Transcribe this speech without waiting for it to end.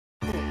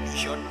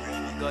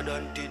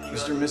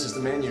Mr. and Mrs. The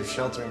man you're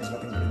sheltering is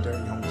nothing but a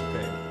dirty home to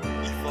pay.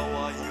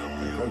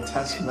 A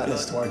grotesque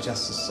menace to our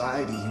just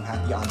society. You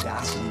had the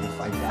audacity to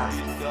fight back.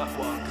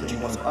 Killing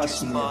one of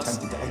us whom we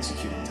attempted to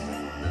execute him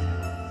tonight.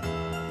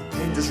 The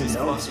pig doesn't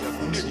know his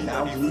place, and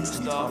now he needs to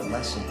be taught a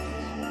lesson.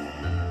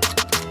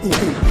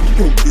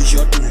 Pumpy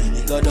Shot,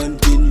 nigga done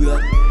been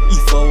wet.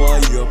 If I were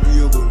you,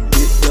 you gon'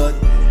 get that.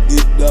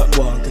 Get that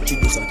one, catch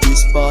you just a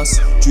trespass.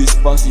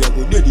 Trespass, you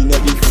go dead inna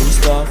the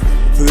first half.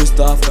 First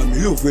half, can me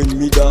love when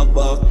me dark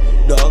back.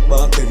 Dark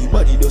back,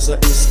 everybody does a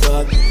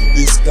escort.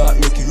 Escort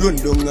make you run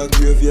down a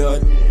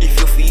graveyard. If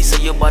you feel so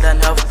you bad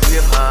and have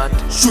brave heart,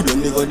 shoulda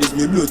never this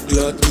me blood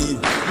clot leave.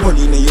 One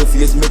in your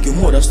face make your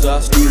mother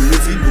start scream.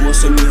 If it know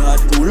so me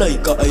heart cool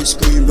like a ice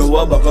cream. Now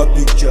I back a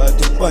picture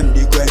take on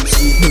the crime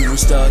scene. No you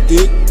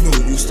started, no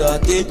you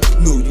started,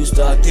 no you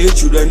started.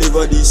 Shoulda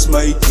never this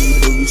my team.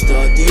 No you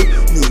started,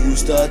 no you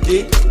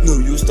started, no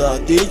you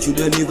started.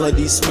 Shoulda never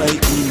this my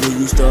team. No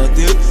you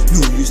started, no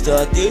you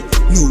started,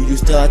 no you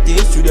started.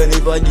 Shoulda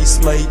never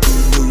this my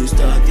team. No you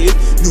started,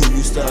 no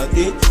you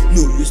started,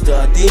 no you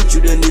started.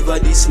 Shoulda never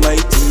this my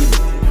team.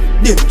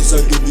 Them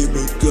decide to be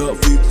blood clot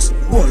fix.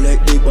 One like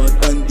they bad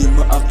and them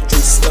a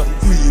actress. Stop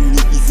freeing me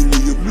even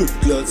if your blood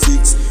clot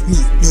fix. Me,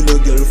 you know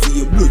girl for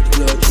your blood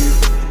clot fix.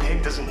 The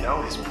pig doesn't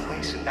know his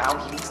place, and now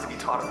he needs to be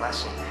taught a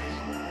lesson.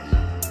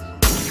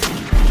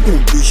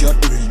 Pumpy Shot,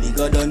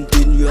 nigga done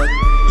been wet.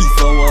 If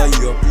I were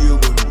you, you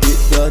gon' get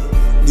that.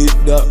 Get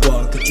that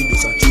one, catch you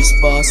just a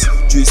trespass.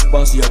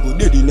 Trespass, you go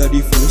dead inna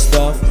the first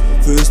half.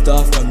 First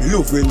half, can me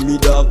love when me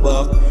dark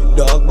back.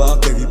 Dark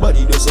back,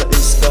 everybody does a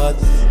escort.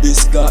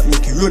 Escort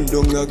make you run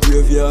down a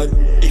graveyard.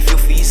 if you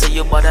feel so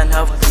you bad and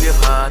have brave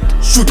heart,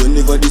 shoulda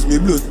never this me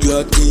blood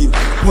clot team.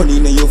 One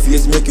inna your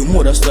face make your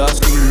mother start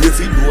scream. If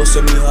it know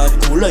so me heart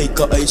cool like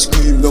a ice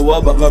cream. Now I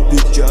back a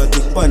picture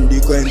take on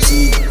the crime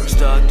scene. you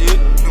started,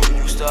 no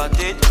you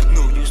started,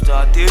 no you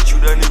started.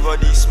 Shoulda never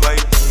this my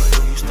team.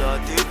 No you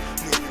started,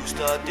 no you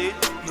started,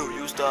 no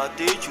you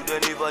started. Shoulda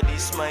never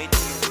this my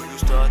team. No you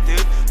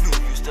started, no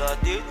you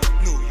started,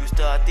 no you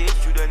started.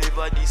 Shoulda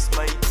never this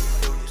my team.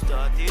 No you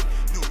started,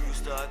 no you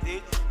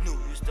started, no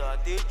you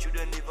started.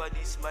 Shoulda never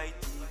this my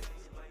team.